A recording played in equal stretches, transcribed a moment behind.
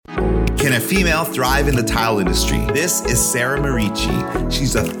Can a female thrive in the tile industry? This is Sarah Marici.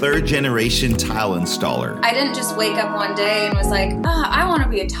 She's a third-generation tile installer. I didn't just wake up one day and was like, I want to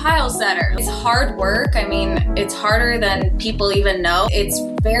be a tile setter. It's hard work. I mean, it's harder than people even know. It's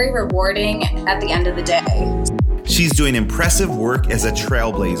very rewarding at the end of the day. She's doing impressive work as a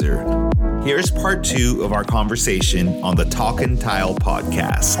trailblazer. Here's part 2 of our conversation on the Talkin' Tile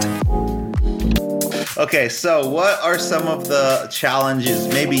podcast. Okay, so what are some of the challenges,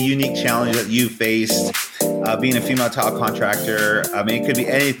 maybe unique challenges that you faced being a female tile contractor? I mean, it could be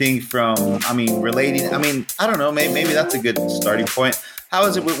anything from, relating. I don't know, maybe that's a good starting point. How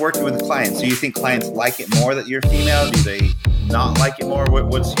is it with working with clients? Do you think clients like it more that you're female? Do they not like it more?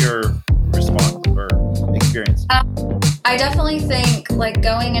 What's your response or experience? I definitely think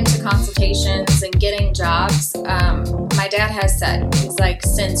going into consultations and getting jobs, my dad has said, he's like,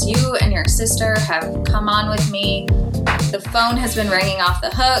 since you and your sister have come on with me, the phone has been ringing off the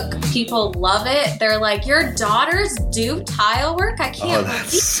hook. People love it. They're like, your daughters do tile work? I can't believe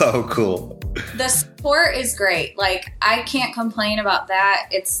that's so cool. The support is great. I can't complain about that.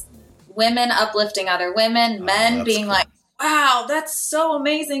 It's women uplifting other women, men being cool. Like, wow, that's so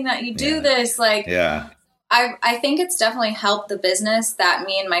amazing that you do this. I think it's definitely helped the business that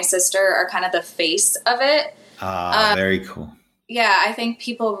me and my sister are kind of the face of it. Very cool. Yeah, I think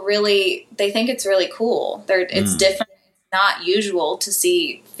people they think it's really cool. It's different. It's not usual to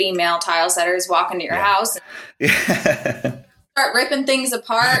see female tile setters walk into your house and start ripping things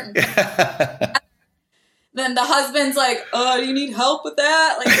apart. Then the husband's like, do you need help with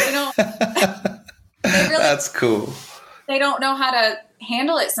that? That's cool. They don't know how to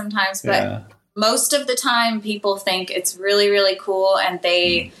handle it sometimes, but most of the time people think it's really, really cool. And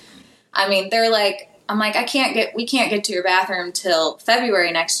they're like, I'm like, we can't get to your bathroom till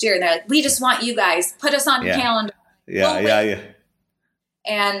February next year. And they're like, we just want you guys, put us on your calendar. Yeah.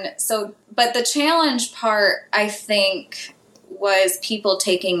 And so, but the challenge part, I think, was people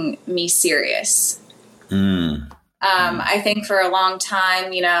taking me serious. I think for a long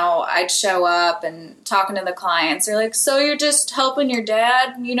time, I'd show up and talking to the clients. They're like, so you're just helping your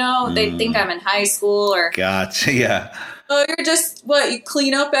dad? They think I'm in high school or. Gotcha. Yeah. Oh, you're just you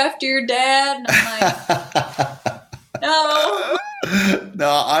clean up after your dad? And I'm like, no.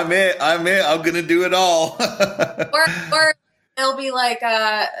 No, I'm it. I'm going to do it all. or they'll be like,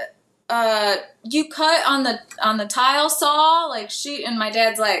 you cut on the tile saw, and my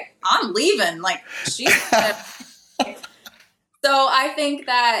dad's like, I'm leaving. So I think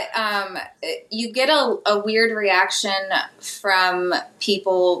that you get a weird reaction from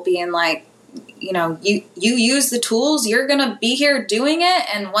people being like, you use the tools, you're going to be here doing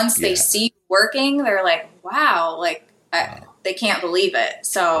it. And once they see you working, they're like, wow, they can't believe it.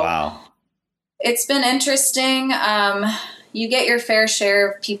 So it's been interesting. You get your fair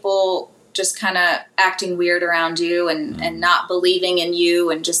share of people just kind of acting weird around you and not believing in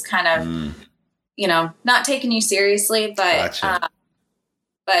you and just kind of, not taking you seriously, but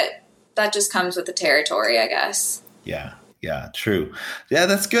that just comes with the territory, I guess. Yeah, true. Yeah,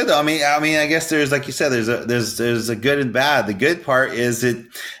 that's good. I mean, I guess there's, like you said, there's a good and bad. The good part is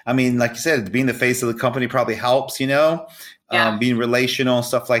like you said, being the face of the company probably helps, being relational,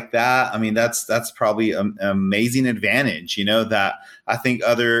 stuff like that. I mean, that's probably an amazing advantage, that I think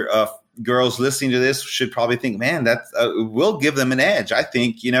other girls listening to this should probably think, man, that will give them an edge, I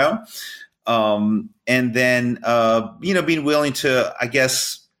think, and then, being willing to, I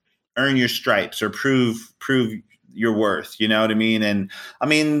guess, earn your stripes or prove your worth, you know what I mean? And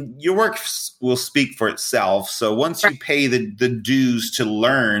your work will speak for itself. So once you pay the dues to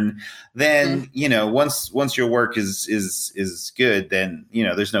learn, then, once your work is good, then,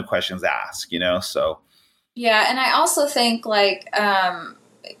 there's no questions asked, so. Yeah. And I also think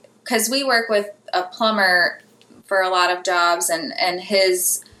cause we work with a plumber for a lot of jobs and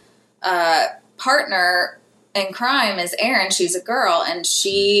his, partner in crime is Erin. She's a girl and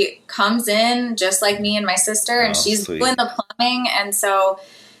she comes in just like me and my sister and she's doing the plumbing. And so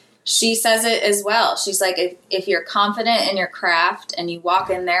she says it as well. She's like, if you're confident in your craft and you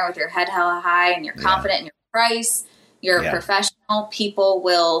walk in there with your head hella high and you're confident in your price, you're a professional, people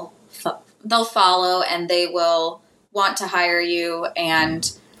they'll follow and they will want to hire you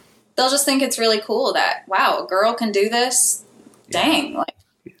and they'll just think it's really cool that, wow, a girl can do this. Dang.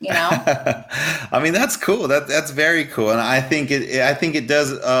 That's cool. That's very cool. And I think it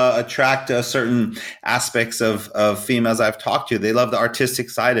does attract certain aspects of females I've talked to. They love the artistic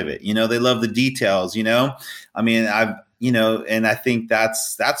side of it. They love the details, and I think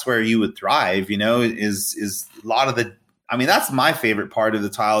that's where you would thrive, is a lot of the I mean, that's my favorite part of the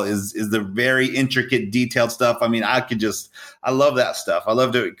tile is the very intricate, detailed stuff. I mean, I love that stuff. I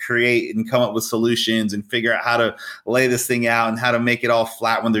love to create and come up with solutions and figure out how to lay this thing out and how to make it all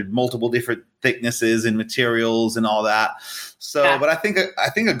flat when there's multiple different thicknesses and materials and all that. So, yeah. But I think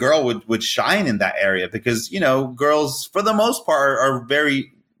a girl would shine in that area because, you know, girls for the most part are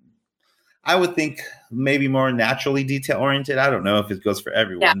very, I would think maybe more naturally detail oriented. I don't know if it goes for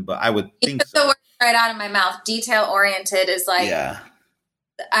everyone, but I would think so. Right out of my mouth. Detail oriented is like,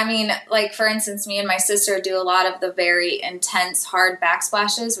 I mean, like for instance, me and my sister do a lot of the very intense hard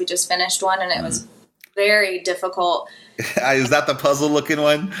backsplashes. We just finished one and it was very difficult. Is that the puzzle looking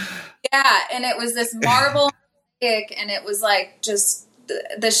one? Yeah. And it was this marble and it was like just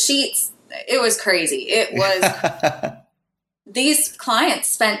the sheets. It was crazy. It was, these clients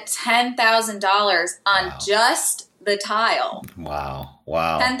spent $10,000 on just the tile. Wow.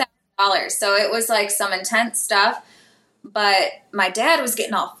 $10,000. So it was like some intense stuff, but my dad was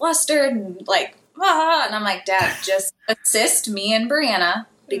getting all flustered and like, and I'm like, Dad, just assist me and Brianna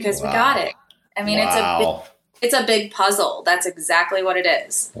because we got it. I mean, it's a big puzzle. That's exactly what it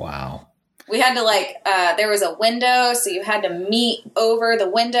is. Wow. We had to like, there was a window, so you had to meet over the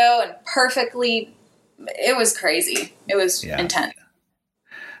window and perfectly, it was crazy. It was intense.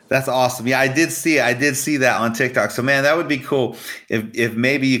 That's awesome. Yeah, I did see that on TikTok. So man, that would be cool if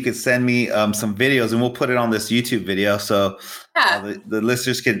maybe you could send me some videos and we'll put it on this YouTube video. So the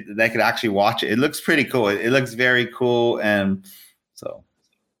listeners could actually watch it. It looks pretty cool. It looks very cool. And so.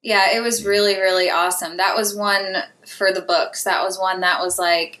 Yeah, it was really, really awesome. That was one for the books. That was one that was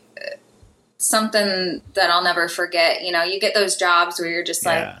like something that I'll never forget. You know, you get those jobs where you're just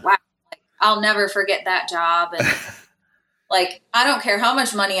like, wow, like, I'll never forget that job. And like, I don't care how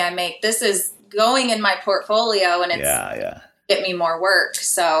much money I make. This is going in my portfolio and it's get me more work.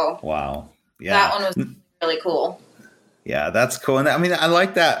 So that one was really cool. Yeah, that's cool. And I mean, I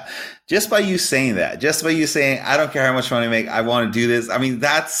like that just by you saying that, I don't care how much money I make. I want to do this. I mean,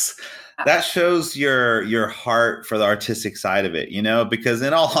 that shows your heart for the artistic side of it, you know, because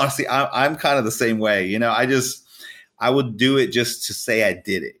in all honesty, I'm kind of the same way. You know, I would do it just to say I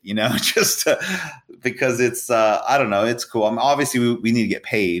did it, you know, because it's, I don't know, it's cool. I mean, obviously we need to get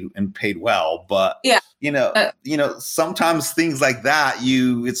paid and paid well, but you know, sometimes things like that,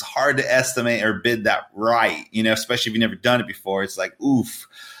 it's hard to estimate or bid that right, you know, especially if you've never done it before. It's like, oof,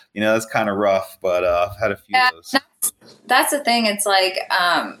 you know, that's kind of rough, but I've had a few of those. That's the thing. It's like,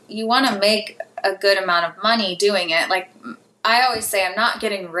 you want to make a good amount of money doing it. Like, I always say I'm not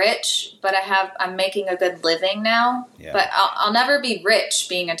getting rich, but I'm making a good living now. Yeah. But I'll never be rich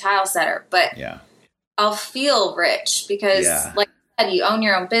being a tile setter. But I'll feel rich because, like I said, you own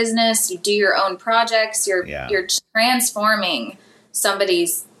your own business, you do your own projects, you're transforming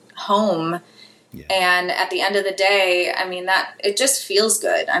somebody's home, and at the end of the day, I mean that it just feels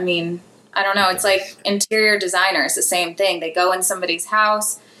good. I mean, I don't know. It's like interior designers, the same thing. They go in somebody's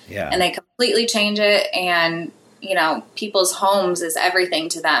house, and they completely change it, and you know, people's homes is everything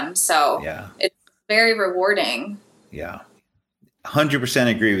to them. So it's very rewarding. Yeah. 100%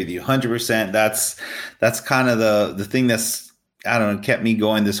 agree with you. 100%. That's kind of the thing that's, I don't know, kept me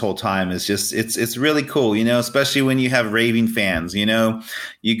going this whole time is just, it's really cool, you know, especially when you have raving fans, you know,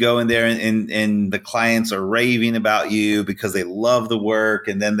 you go in there and the clients are raving about you because they love the work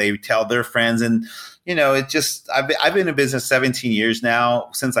and then they tell their friends and, you know, it just, I've been in business 17 years now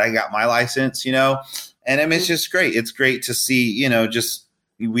since I got my license, you know. And I mean, it's just great. It's great to see, you know, just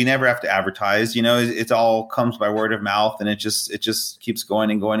we never have to advertise, you know, it all comes by word of mouth and it just keeps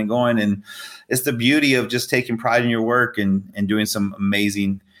going and going and going. And it's the beauty of just taking pride in your work and doing some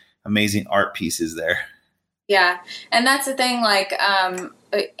amazing art pieces there. Yeah. And that's the thing, like,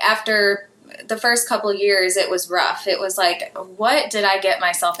 after the first couple of years, it was rough. It was like, what did I get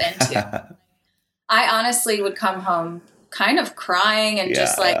myself into? I honestly would come home kind of crying and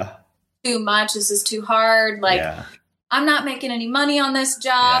just like, too much. This is too hard. Like, I'm not making any money on this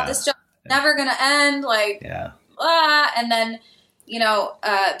job. This job is never going to end. Like, and then, you know,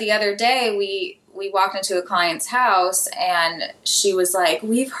 the other day we walked into a client's house and she was like,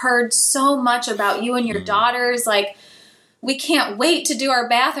 we've heard so much about you and your daughters. Like, we can't wait to do our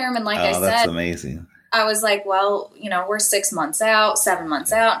bathroom. And like I said, that's amazing. I was like, well, you know, we're 6 months out, 7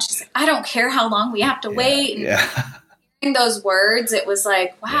 months out. And she's like, I don't care how long we have to wait. And hearing those words, it was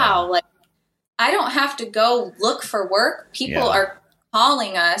like, wow, like, I don't have to go look for work. People are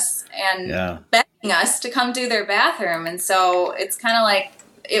calling us and begging us to come do their bathroom. And so it's kind of like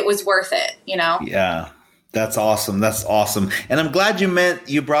it was worth it, you know? Yeah. That's awesome. That's awesome. And I'm glad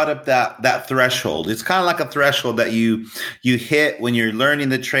you brought up that threshold. It's kind of like a threshold that you hit when you're learning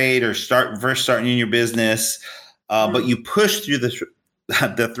the trade or first starting in your business. but you pushed through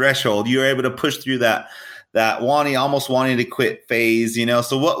the threshold. You were able to push through that almost wanting to quit phase, you know?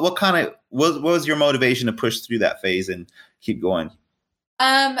 So what was your motivation to push through that phase and keep going?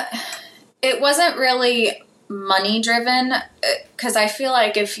 It wasn't really money driven, because I feel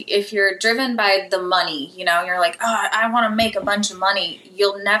like if you're driven by the money, you know, you're like, oh, I want to make a bunch of money,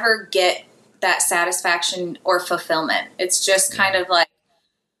 you'll never get that satisfaction or fulfillment. It's just kind of like,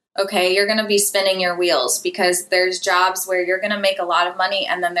 okay, you're going to be spinning your wheels, because there's jobs where you're going to make a lot of money,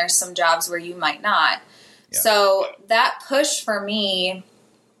 and then there's some jobs where you might not. Yeah. So that push for me,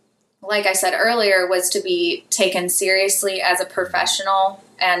 like I said earlier, was to be taken seriously as a professional.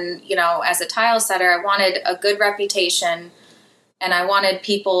 And, you know, as a tile setter, I wanted a good reputation, and I wanted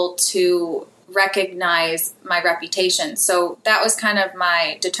people to recognize my reputation. So that was kind of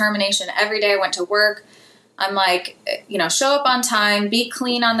my determination. Every day I went to work, I'm like, you know, show up on time, be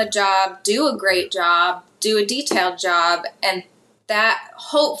clean on the job, do a great job, do a detailed job. And that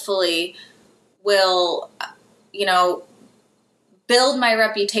hopefully will, you know, build my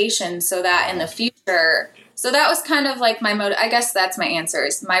reputation so that in the future. So that was kind of like my I guess that's my answer,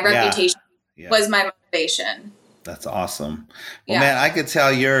 is my reputation was my motivation. That's awesome. Well, man, I could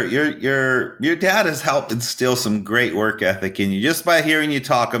tell your dad has helped instill some great work ethic in you just by hearing you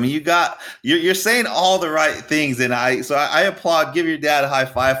talk. I mean, you're saying all the right things, and I applaud. Give your dad a high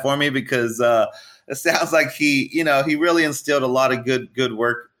five for me, because it sounds like he really instilled a lot of good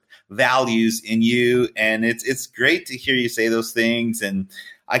work values in you, and it's great to hear you say those things. And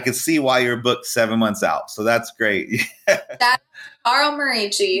I could see why you're booked 7 months out. So that's great. That's Carl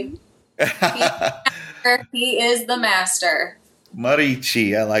Marici. He is the master.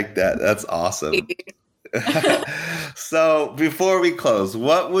 Marici, I like that. That's awesome. So before we close,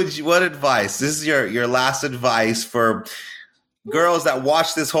 what advice? This is your last advice for girls that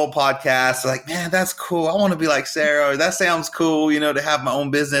watch this whole podcast. Like, man, that's cool. I want to be like Sarah. Or that sounds cool, you know, to have my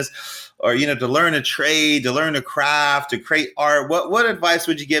own business, or, you know, to learn a trade, to learn a craft, to create art. What advice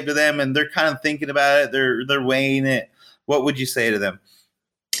would you give to them? And they're kind of thinking about it. They're weighing it. What would you say to them?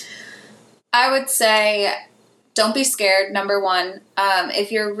 I would say, don't be scared. Number one,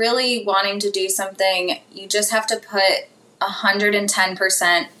 if you're really wanting to do something, you just have to put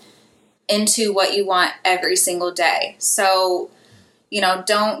 110% into what you want every single day. So, you know,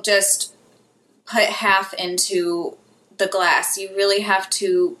 don't just put half into the glass. You really have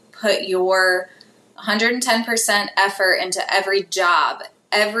to put your 110% effort into every job,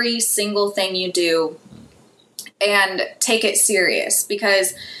 every single thing you do, and take it serious,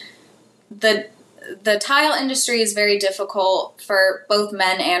 because the tile industry is very difficult for both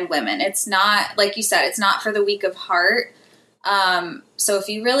men and women. It's not, like you said, it's not for the weak of heart. So if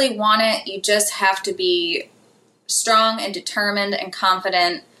you really want it, you just have to be strong and determined and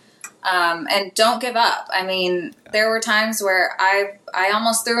confident, and don't give up. I mean, there were times where I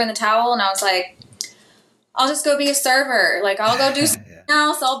almost threw in the towel, and I was like, I'll just go be a server. Like, I'll go do something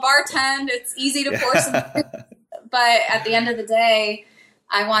else. I'll bartend. It's easy to pour some. But at the end of the day,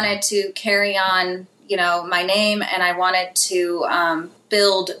 I wanted to carry on, you know, my name, and I wanted to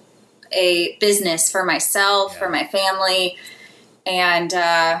build a business for myself, for my family. And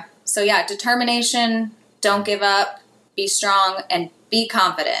so, determination, don't give up, be strong, and be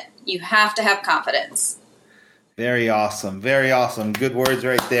confident. You have to have confidence. Very awesome. Very awesome. Good words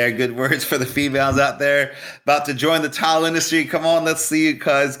right there. Good words for the females out there about to join the tile industry. Come on, let's see you,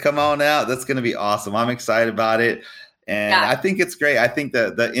 cuz. Come on out. That's going to be awesome. I'm excited about it. And I think it's great. I think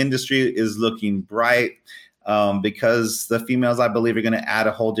that the industry is looking bright because the females, I believe, are going to add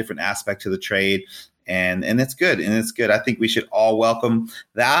a whole different aspect to the trade. And it's good. And it's good. I think we should all welcome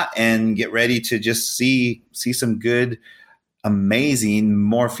that and get ready to just see some good, amazing,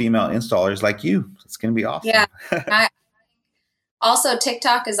 more female installers like you. It's going to be awesome. Yeah. Also,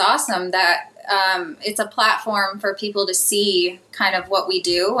 TikTok is awesome. That it's a platform for people to see kind of what we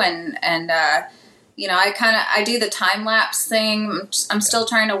do, and you know, I do the time lapse thing. I'm still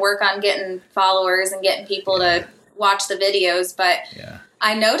trying to work on getting followers and getting people to watch the videos, but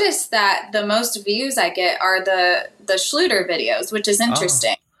I noticed that the most views I get are the Schluter videos, which is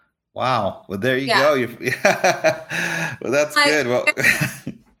interesting. Oh. Wow. Well, there you go. Well, that's good. Well,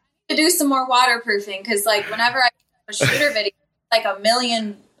 to do some more waterproofing, because like whenever I do a Schluter video, like 1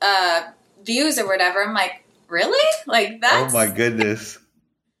 million views or whatever, I'm like, really? Like that's. Oh my goodness.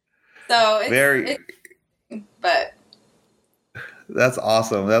 So but that's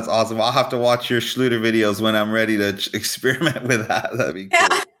awesome. That's awesome. I'll have to watch your Schluter videos when I'm ready to experiment with that. That'd be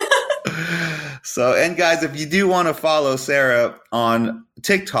cool. So, and guys, if you do want to follow Sarah on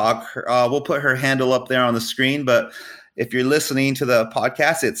TikTok, we'll put her handle up there on the screen. But if you're listening to the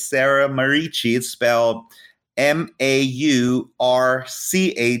podcast, it's Sarah Marici. It's spelled Maurchie.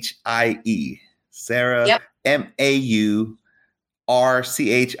 Sarah, Yep.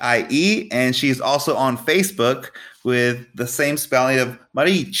 Maurchie. And she's also on Facebook with the same spelling of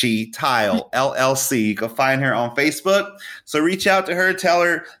Marici Tile, LLC. You can find her on Facebook. So reach out to her. Tell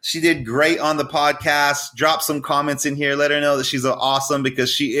her she did great on the podcast. Drop some comments in here. Let her know that she's awesome,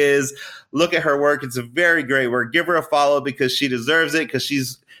 because she is. Look at her work. It's a very great work. Give her a follow because she deserves it, because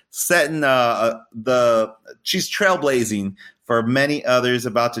she's setting she's trailblazing for many others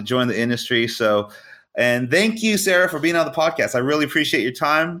about to join the industry. So, and thank you, Sarah, for being on the podcast. I really appreciate your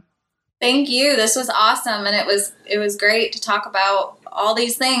time. Thank you. This was awesome. And it was great to talk about all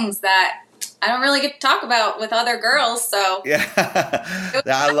these things that I don't really get to talk about with other girls. So yeah,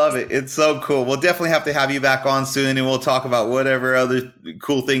 I love it. It's so cool. We'll definitely have to have you back on soon, and we'll talk about whatever other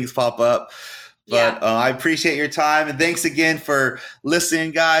cool things pop up. But I appreciate your time. And thanks again for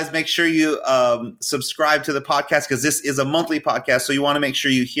listening, guys. Make sure you subscribe to the podcast, because this is a monthly podcast. So you want to make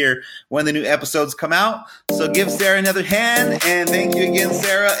sure you hear when the new episodes come out. So give Sarah another hand. And thank you again,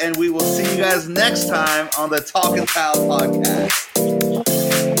 Sarah. And we will see you guys next time on the Talking Tile podcast.